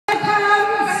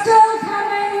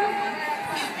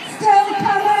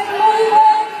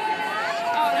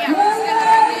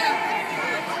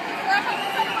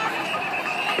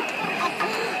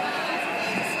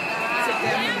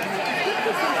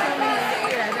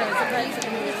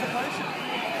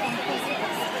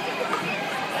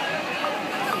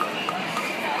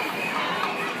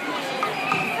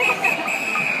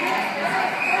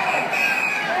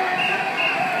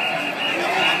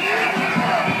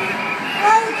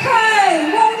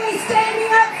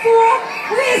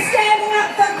is standing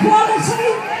up for quality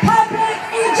public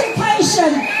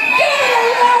education. Give it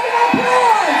a round of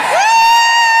applause.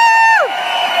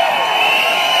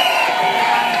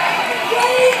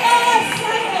 We are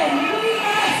saying, we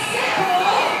are sick of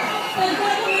the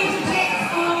government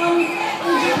attacks on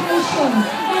education.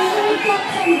 And we've got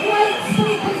some great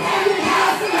speakers in the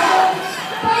house as well,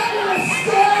 but we're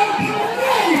still coming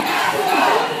in.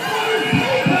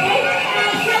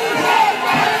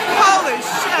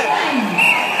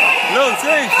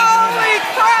 Holy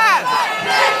crap!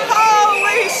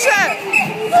 Holy shit!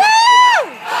 Woo!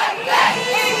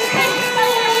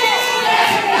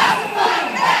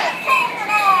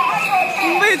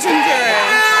 Legendary!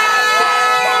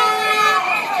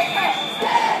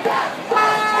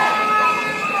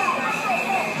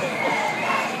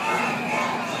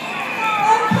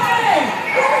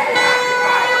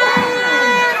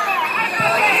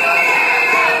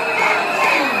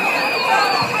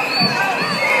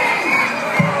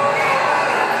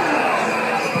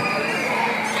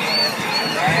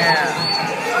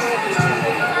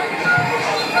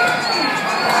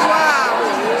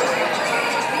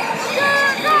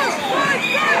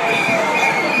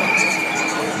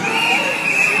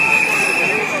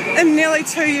 In nearly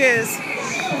 2 years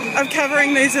of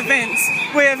covering these events,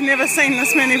 we have never seen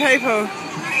this many people.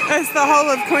 It's the whole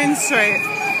of Queen Street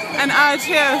and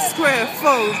Aotea Square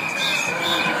full.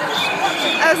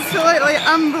 Absolutely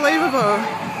unbelievable.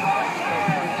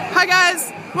 Hi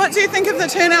guys, what do you think of the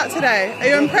turnout today? Are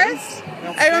you impressed?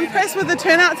 Are you impressed with the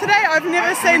turnout today? I've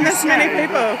never seen this many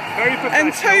people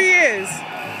in 2 years.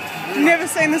 Never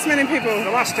seen this many people.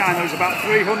 The last time there was about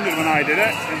 300 when I did it,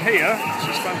 and here it's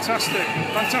just fantastic,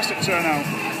 fantastic turnout.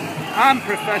 And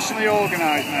professionally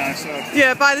organised now, so.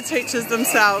 Yeah, by the teachers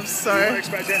themselves, so. You wouldn't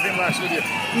expect anything less, would you?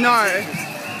 No,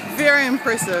 very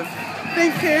impressive.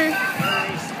 Thank you.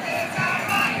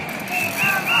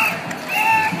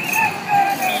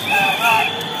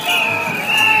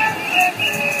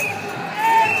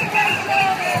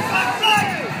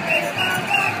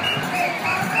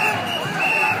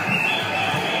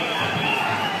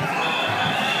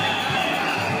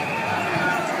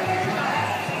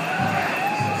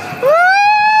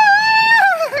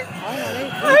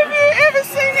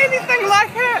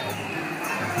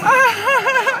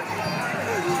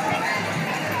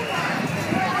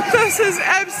 This is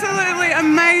absolutely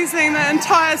amazing. The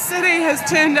entire city has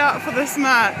turned out for this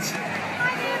march. This is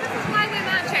why we're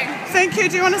marching. Thank you.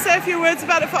 Do you want to say a few words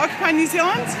about it for Occupy New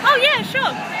Zealand? Oh yeah,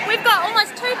 sure. We've got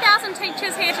almost 2,000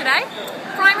 teachers here today.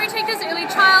 Primary teachers,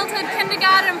 early childhood,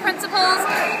 kindergarten principals,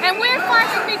 and we're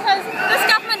fighting because this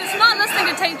government is not listening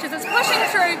to teachers. It's pushing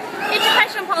through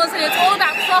education policy. It's all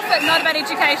about profit, not about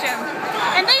education.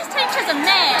 And these teachers are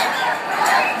mad.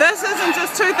 This isn't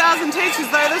just 2,000 teachers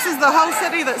though, this is the whole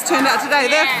city that's turned out today.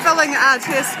 Yeah. They're filling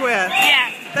Aotea Square. Yeah.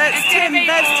 That's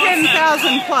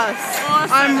 10,000 plus.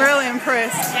 Awesome. I'm really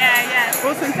impressed. Yeah, yeah.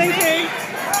 Awesome, thank you.